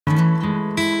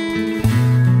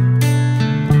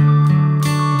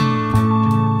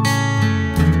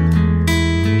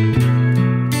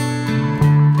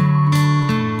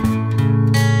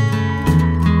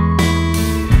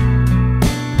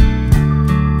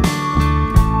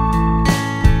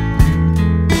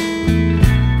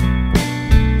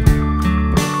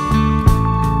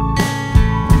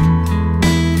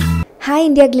Hi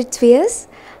India Glitz viewers,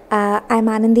 I'm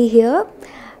Anandhi here.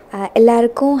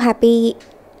 எல்லாருக்கும் happy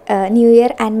New Year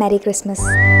and Merry Christmas.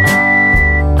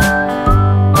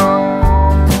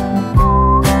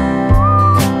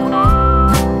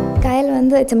 Kayal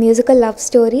வந்து it's a musical love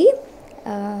story.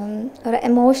 ஒரு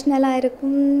emotional-ஆ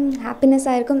இருக்கும்,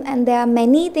 happiness-ஆ இருக்கும், and there are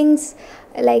many things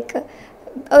like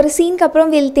ஒரு scene-க்கு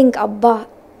அப்புறம் we'll think abba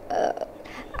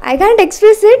I can't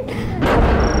express it.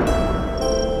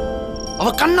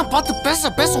 அவ கண்ணை பார்த்து பேச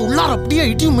பேச உள்ளார அப்படியே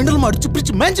இடியும் மின்னலுமா அடிச்சு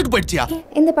பிடிச்சு மேஞ்சிட்டு போயிடுச்சியா.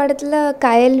 இந்த படத்தில்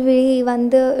கயல்வி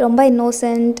வந்து ரொம்ப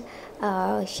Innocent,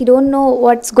 she don't know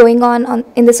what's going on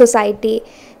in the society.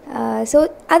 So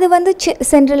அது வந்து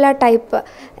சென்ட்ரலாக டைப்,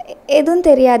 எதுவும்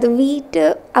தெரியாது, வீட்டு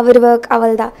அவர் ஒர்க்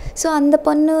அவள் தான். ஸோ அந்த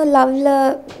பொண்ணு லவ்வில்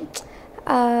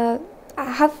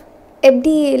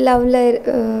எப்படி லவ்வில்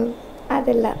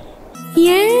அதில்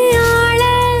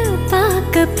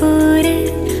பார்க்க போகிறேன்,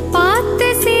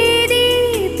 பார்த்த செய்தி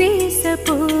பேச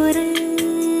போகிறேன்.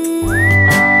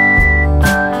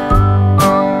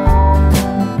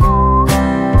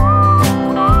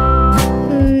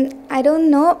 I don't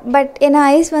know, but N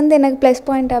ice வந்து எனக்கு ப்ளஸ்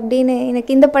பாயிண்ட் அப்படின்னு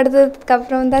எனக்கு இந்த படத்துக்கு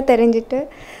அப்புறம் தான் தெரிஞ்சிட்டு.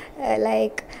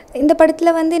 லைக் இந்த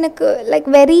படத்தில் வந்து எனக்கு லைக்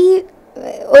வெரி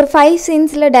ஒரு 5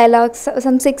 சீன்ஸில் டைலாக்ஸ்,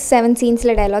 சம் 6-7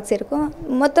 சீன்ஸில் டைலாக்ஸ் இருக்கும்.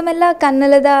 மொத்தமெல்லாம்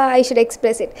கண்ணில் தான் I should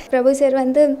express it. Prabhu sir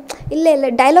வந்து இல்லை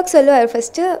டைலாக் சொல்லுவார்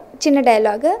ஃபஸ்ட்டு, சின்ன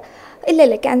டைலாகு,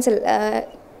 இல்லை cancel,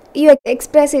 you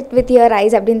express it with your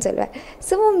eyes அப்படின்னு சொல்லுவார்.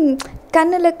 ஸோ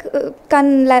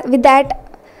கண்ணில் வித் தேட்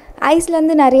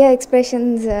ஐஸ்லேருந்து நிறைய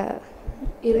எக்ஸ்ப்ரெஷன்ஸ்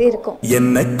இருக்கும்.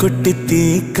 என்ன குட்டி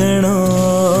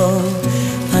தீக்கணும்,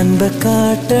 அன்ப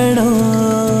காட்டணும்.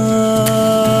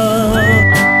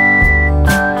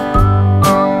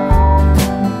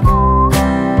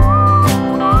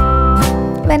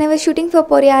 when I was shooting for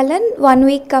பொரியாளன் 1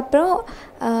 week அப்புறம்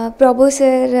பிரபு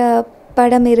சார்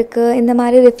படம் இருக்குது, இந்த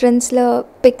மாதிரி ரெஃபரன்ஸில்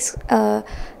பிக்ஸ்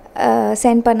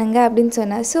சென்ட் பண்ணுங்க அப்படின்னு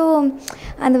சொன்னேன். ஸோ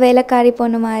அந்த வேலைக்காரி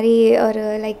பொண்ணு மாதிரி ஒரு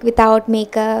லைக் வித்தவுட்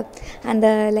மேக்கப், அந்த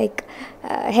லைக்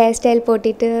ஹேர் ஸ்டைல்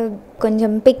போட்டுட்டு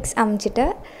கொஞ்சம் பிக்ஸ்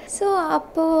அமுச்சிட்டேன். ஸோ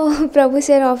அப்போது பிரபு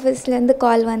சார் ஆஃபீஸ்லேருந்து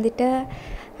கால் வந்துட்டு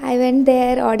ஐ வென்ட்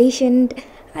தேர், ஆடிஷன்ட்.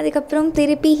 அதுக்கப்புறம்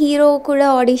திருப்பி ஹீரோ கூட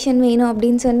ஆடிஷன் வேணும்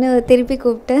அப்படின்னு சொன்னு திருப்பி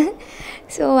கூப்பிட்டேன்.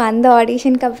 ஸோ அந்த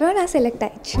ஆடிஷனுக்கு அப்புறம் நான் செலக்ட்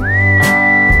ஆயிடுச்சு.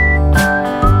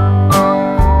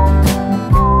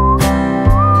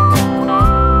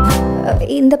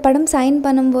 இந்த படம் சைன்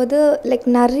பண்ணும்போது லைக்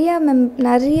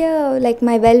நிறைய like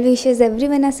my well wishes every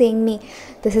one are saying me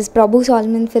this is Prabhu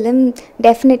salmon film,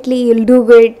 definitely you'll two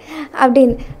good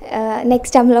அப்படின்னு.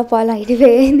 நெக்ஸ்ட் அமலா பால்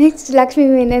ஆகிடுவே, நெக்ஸ்ட் லக்ஷ்மி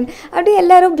மேனன் அப்படி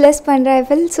எல்லோரும் ப்ளஸ் பண்ணுறேன். I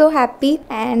feel so happy.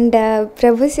 And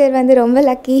Prabhu sir வந்து ரொம்ப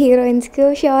lucky ஹீரோயின்ஸ்க்கு,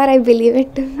 sure I believe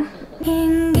it.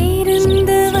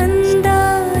 எங்கிருந்து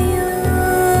வந்தாயோ,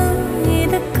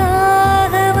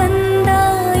 எதுக்காக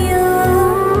வந்தாயோ.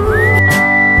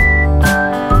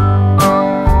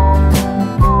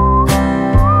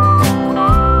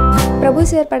 பிரபு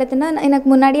சார் படத்துனா எனக்கு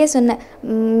முன்னாடியே சொன்னேன்,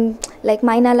 லைக்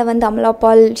மைனாவில் வந்து அமலா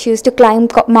பால் she use to claim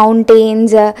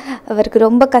mountains, அவருக்கு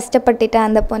ரொம்ப கஷ்டப்பட்டுட்டேன்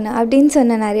அந்த பொண்ணு அப்படின்னு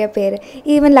சொன்ன நிறைய பேர்.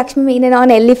 Even Lakshmi மீனன்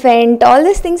on elephant, all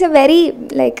this things are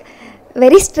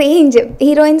very strange.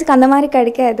 ஹீரோயின்ஸுக்கு அந்த மாதிரி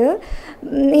கிடைக்காது.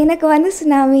 எனக்கு வந்து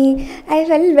சுனாமி, ஐ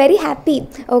fell very happy.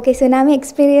 Okay tsunami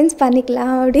experience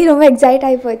பண்ணிக்கலாம் அப்படி ரொம்ப எக்ஸைட்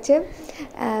ஆகி போச்சு.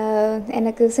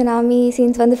 எனக்கு சுனாமி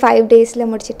சீன்ஸ் வந்து 5 days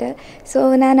முடிச்சுட்டேன். ஸோ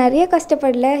நான் நிறைய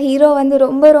கஷ்டப்படல, ஹீரோ வந்து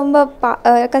ரொம்ப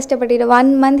கஷ்டப்பட்டுட்டேன்.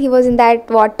 1 month he was in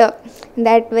that water, in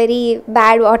that very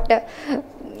bad water.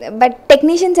 But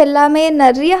technicians எல்லாமே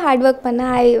நிறைய ஹார்ட் ஒர்க் பண்ண.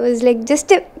 I was like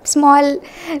just small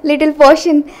little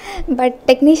portion, but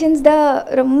technicians தான்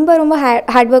ரொம்ப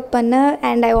ஹார்ட் ஒர்க் பண்ண.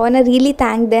 And I want really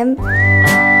thank them.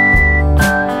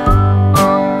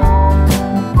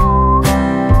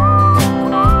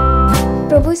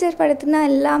 Prabhu sir படத்துனா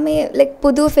எல்லாமே like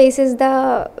புது faces தான்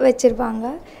வச்சுருப்பாங்க.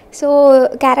 ஸோ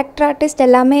கேரக்டர் ஆர்டிஸ்ட்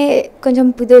எல்லாமே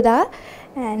கொஞ்சம் புது தான்.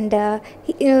 அண்ட்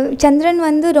சந்திரன்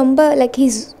வந்து ரொம்ப like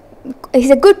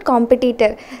he's a good competitor.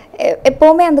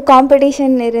 எப்போவுமே அந்த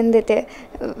காம்படிஷன் இருந்துட்டு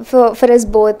for us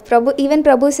both.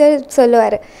 Prabhu sir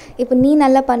சொல்லுவார், இப்போ நீ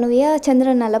நல்லா பண்ணுவியா,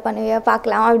 சந்திரன் நல்லா பண்ணுவியா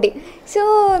பார்க்கலாம் அப்படி. ஸோ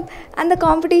அந்த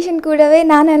காம்படிஷன் கூடவே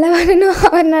நான் நல்லா பண்ணணும்,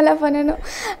 அவர் நல்லா பண்ணணும்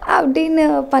அப்படின்னு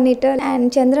பண்ணிட்டு. அண்ட்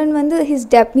சந்திரன் வந்து ஹிஸ்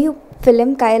டெபியூ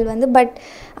ஃபிலிம் கயல் வந்து, பட்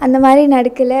அந்த மாதிரி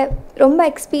நடிக்கலை. ரொம்ப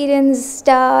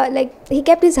எக்ஸ்பீரியன்ஸ்டாக like he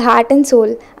kept his heart and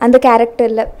soul அந்த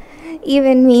கேரக்டரில்.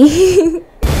 Even me.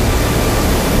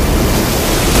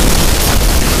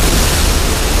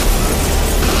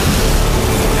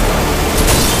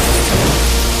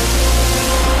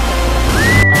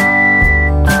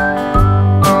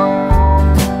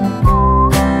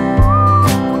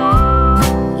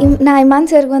 நான் நான் இமான்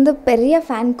சாருக்கு வந்து பெரிய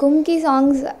ஃபேன். கும்கி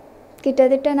சாங்ஸ்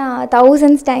கிட்டத்தட்ட நான்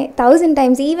 1000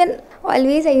 times even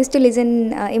always I use to listen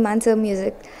Imman sir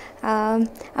music.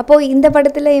 அப்போது இந்த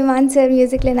படத்தில் இமான் சார்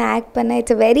மியூசிக்கில் நான் ஆக்ட் பண்ணேன்.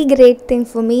 It's a very great thing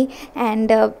for me.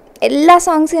 And எல்லா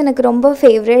சாங்ஸும் எனக்கு ரொம்ப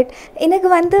ஃபேவரட். எனக்கு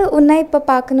வந்து உன்னை இப்போ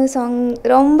பார்க்கணும் சாங்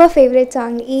ரொம்ப ஃபேவரட்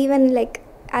சாங். ஈவன் லைக்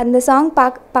அந்த சாங்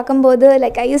பார்க்கும்போது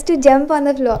like I use to jump on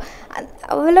the floor.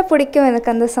 அவ்வளோ பிடிக்கும் எனக்கு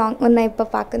அந்த சாங் உன்னை இப்போ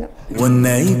பார்க்கணும்.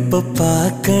 உன்னை இப்போ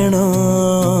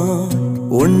பார்க்கணும்,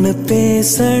 ஒன்று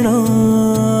பேசணும்,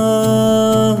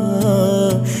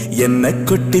 என்ன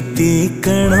கொட்டி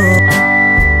தீக்கணும்.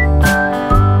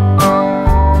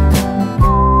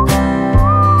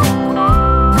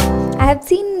 I have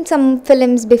seen some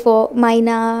films before.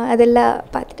 மைனா அதெல்லாம்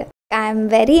பார்த்துட்டேன். I am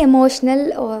very emotional.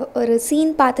 ஒரு சீன்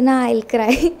பார்த்தனா I'll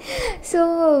cry. ஸோ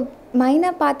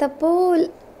மைனா பார்த்தப்போ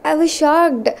I was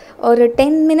shocked. ஒரு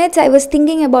 10 minutes I was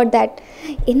thinking about that.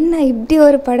 என்ன இப்படி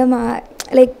ஒரு படமா,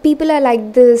 like people are like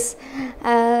this,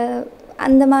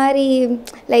 அந்த மாதிரி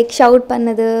லைக் ஷவுட்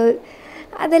பண்ணது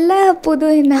அதெல்லாம் புது.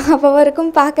 நான் அப்போ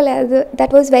வரைக்கும் பார்க்கல. அது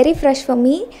that was very fresh for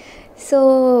me. So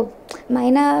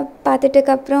மைனா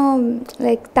பார்த்துட்டுக்கப்புறம்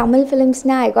like Tamil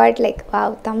ஃபிலிம்ஸ்னால் I got like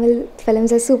wow, Tamil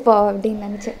films R super அப்படின்னு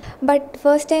நினச்சேன். பட்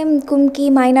ஃபர்ஸ்ட் டைம் கும்கி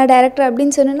மைனா டைரக்டர்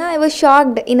அப்படின்னு சொன்னேன்னா ஐ வாஸ்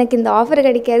ஷாக்டு. எனக்கு இந்த ஆஃபர்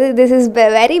கிடைக்காது, this is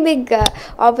very big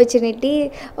opportunity.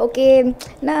 Okay,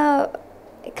 நான்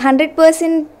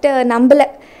 100% நம்பலை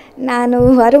நான்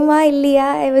வருமா இல்லையா.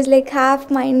 ஐ வாஸ் லைக் ஹாஃப்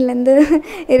மைண்ட்லேருந்து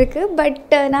இருக்குது.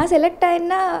 பட் நான் select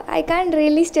ஆகினா I can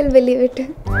really still believe it.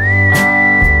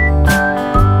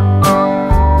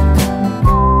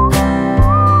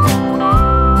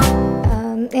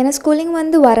 எனக்கு ஸ்கூலிங்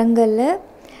வந்து வரங்கல்ல,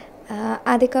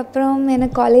 அதுக்கப்புறம்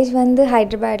எனக்கு காலேஜ் வந்து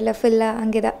ஹைதராபாடில் ஃபுல்லாக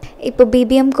அங்கே தான். இப்போ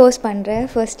பிபிஎம் கோர்ஸ் பண்ணுறேன்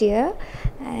first year.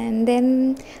 And then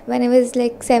when I was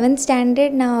like 7th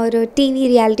standard நான் ஒரு டிவி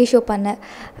ரியாலிட்டி ஷோ பண்ணேன்.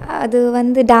 அது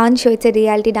வந்து dance show. It's a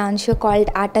reality dance show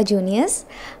called atta juniors.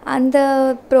 அந்த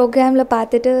ப்ரோக்ராமில்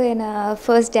பார்த்துட்டு என்னை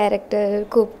ஃபர்ஸ்ட் டைரக்டர்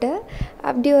கூப்பிட்டு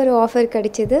அப்படி ஒரு ஆஃபர்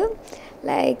கிடச்சிது.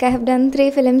 Like I have done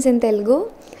 3 films in Telugu.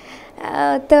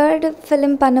 Third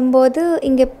film பண்ணும்போது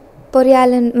இங்கே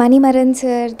பொறியாளன் மணிமரன்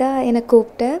சார் தான் என்னை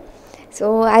கூப்பிட்டு. So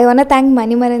I want thank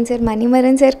Manimaran sir.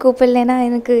 Manimaran sir கூப்பிடலைன்னா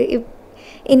எனக்கு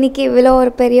இன்றைக்கி இவ்வளோ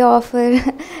ஒரு பெரிய ஆஃபர்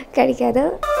கிடைக்காது.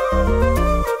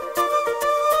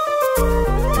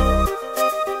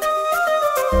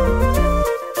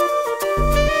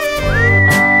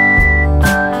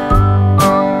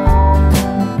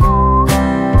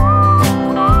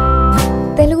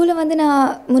 தெலுங்குல வந்து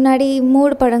நான் முன்னாடி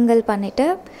 3 படங்கள்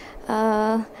பண்ணிட்டேன்.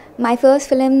 My first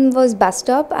film was bus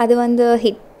stop, அது வந்து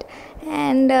ஹிட்.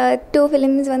 அண்ட் 2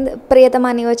 films வந்து பிரியத்தமா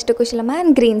நீ வச்சுட்டு குஷலமா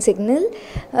அண்ட் க்ரீன் சிக்னல்.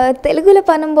 தெலுங்குல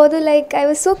பண்ணும்போது லைக் ஐ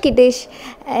வாஸ் ஸோ கிட்டிஷ்.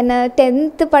 என்ன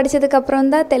 10th படித்ததுக்கப்புறம்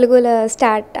தான் தெலுங்குல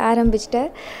ஸ்டார்ட் ஆரம்பிச்சிட்டேன்.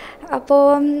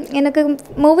 அப்போது எனக்கு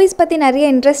மூவிஸ் பற்றி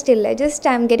நிறைய இன்ட்ரெஸ்ட் இல்லை. Just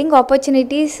I am getting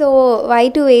opportunity, so why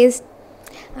do waste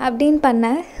அப்படின்னு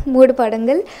பண்ணேன் 3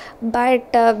 படங்கள்.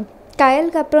 பட்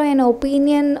கயலுக்கு அப்புறம் என்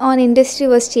opinion on industry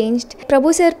was changed. Prabhu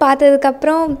sir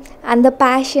பார்த்ததுக்கப்புறம் அந்த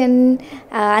பேஷன்,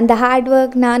 அந்த ஹார்ட்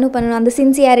ஒர்க் நானும் பண்ணணும், அந்த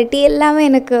சின்சியாரிட்டி எல்லாமே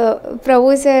எனக்கு பிரபு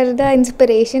சார் தான்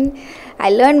inspiration. I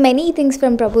learn many things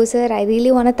from Prabhu sir. I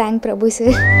really want to thank Prabhu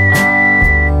sir.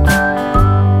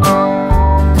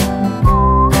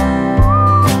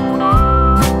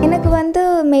 எனக்கு வந்து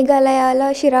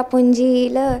மேகாலயாவில்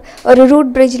ஷிராபுஞ்சியில் ஒரு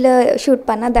ரூட் பிரிட்ஜில் ஷூட்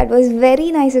பண்ணேன். That was very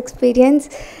nice experience.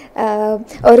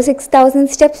 ஒரு 6000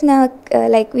 ஸ்டெப்ஸ் நான்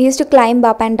like we use to climb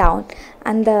up and down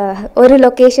அந்த ஒரு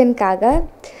லொக்கேஷனுக்காக.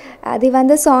 அது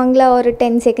வந்து சாங்கில் ஒரு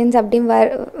 10 seconds அப்படி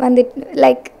வந்து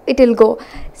like it will go.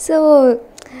 So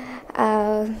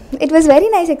it was very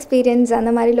nice experience.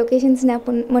 அந்த மாதிரி லொக்கேஷன்ஸ்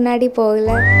நான் முன்னாடி போகல.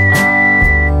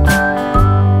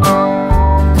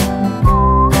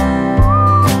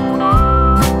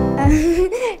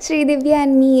 Sri Divya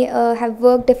and me have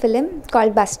worked a film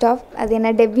called bus stop. அது என்ன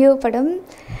டெபியூ படம்.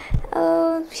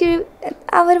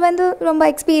 அவர் வந்து ரொம்ப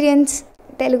எக்ஸ்பீரியன்ஸ்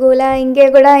தெலுங்குல. இங்கே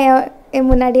கூட என்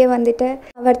முன்னாடியே வந்துட்டு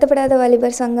வருத்தப்படாத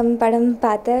வாலிபர் சங்கம் படம்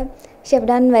பார்த்தேன். She have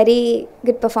done very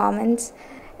good performance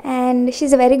and she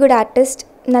is a very good artist.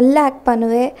 நல்லா ஆக்ட்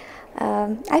பண்ணுவேன்.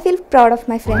 I feel proud of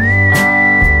my friend.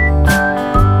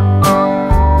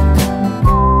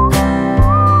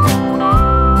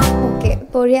 Okay,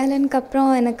 பொறியாளனுக்கு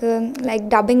அப்புறம் எனக்கு like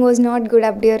dubbing was not good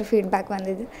அப்படி ஒரு ஃபீட்பேக்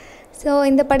வந்தது. ஸோ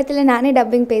இந்த படத்தில் நானே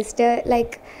டப்பிங் பேசிட்டு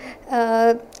like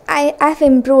I have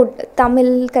improved Tamil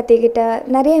கற்றுக்கிட்ட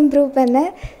நிறைய இம்ப்ரூவ் பண்ணேன்.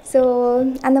 ஸோ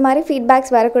அந்த மாதிரி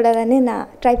ஃபீட்பேக்ஸ் வரக்கூடாதுன்னு நான்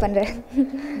ட்ரை பண்ணுறேன்.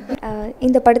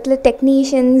 இந்த படத்தில்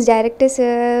டெக்னீஷியன்ஸ், டைரக்டர்ஸு,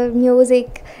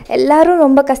 மியூசிக் எல்லோரும்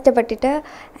ரொம்ப கஷ்டப்பட்டுட்டு.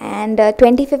 அண்ட்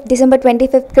டிசம்பர்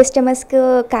 25 கிறிஸ்டமஸ்க்கு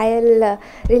கயல்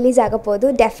ரிலீஸ் ஆக போகுது.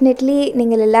 டெஃபினெட்லி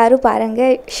நீங்கள் எல்லோரும்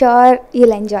பாருங்கள். Sure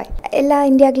you'll enjoy. எல்லா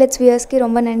இந்தியா கிளிட்ஸ் வியூவர்ஸ்க்கு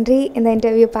ரொம்ப நன்றி இந்த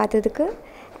இன்டர்வியூ பார்த்ததுக்கு.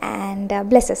 And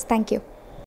bless us. Thank you.